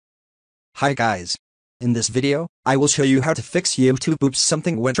Hi guys. In this video, I will show you how to fix YouTube oops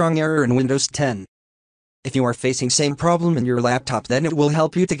something went wrong error in Windows 10. If you are facing same problem in your laptop, then it will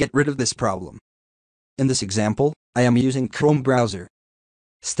help you to get rid of this problem. In this example, I am using Chrome browser.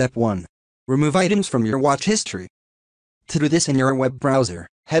 Step 1. Remove items from your watch history. To do this in your web browser,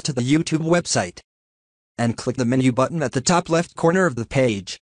 head to the YouTube website and click the menu button at the top left corner of the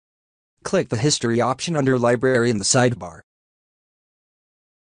page. Click the history option under library in the sidebar.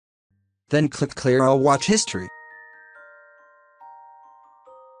 Then click clear all watch history.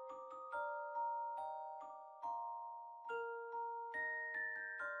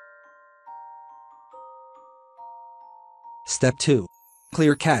 Step 2.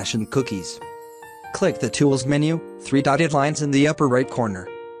 Clear cache and cookies. Click the Tools menu, 3 dotted lines in the upper right corner,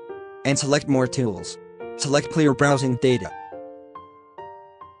 and select More Tools. Select Clear Browsing Data.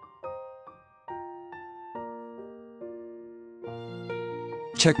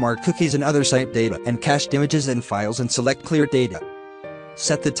 Check Mark Cookies and other site data and cached images and files and select Clear Data.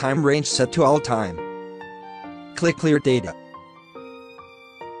 Set the time range set to all time. Click Clear Data.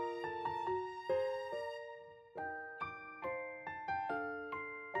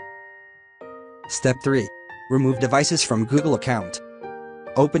 Step 3. Remove devices from Google account.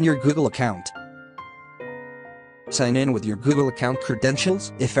 Open your Google account. Sign in with your Google account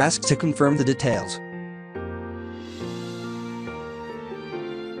credentials if asked to confirm the details.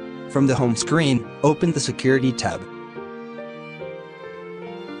 From the home screen, open the Security tab.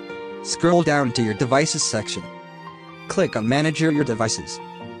 Scroll down to your Devices section. Click on Manage your devices.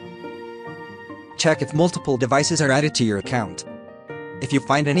 Check if multiple devices are added to your account. If you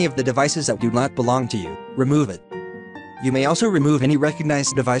find any of the devices that do not belong to you, remove it. You may also remove any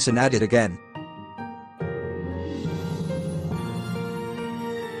recognized device and add it again.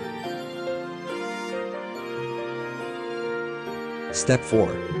 Step 4.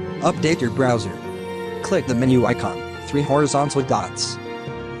 Update your browser. Click the menu icon, 3 horizontal dots.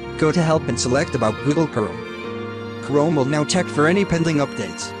 Go to Help and select About Google Chrome. Chrome will now check for any pending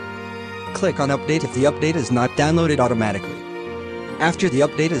updates. Click on Update if the update is not downloaded automatically. After the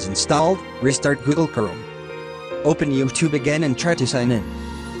update is installed, restart Google Chrome. Open YouTube again and try to sign in.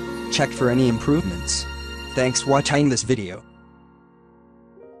 Check for any improvements. Thanks for watching this video.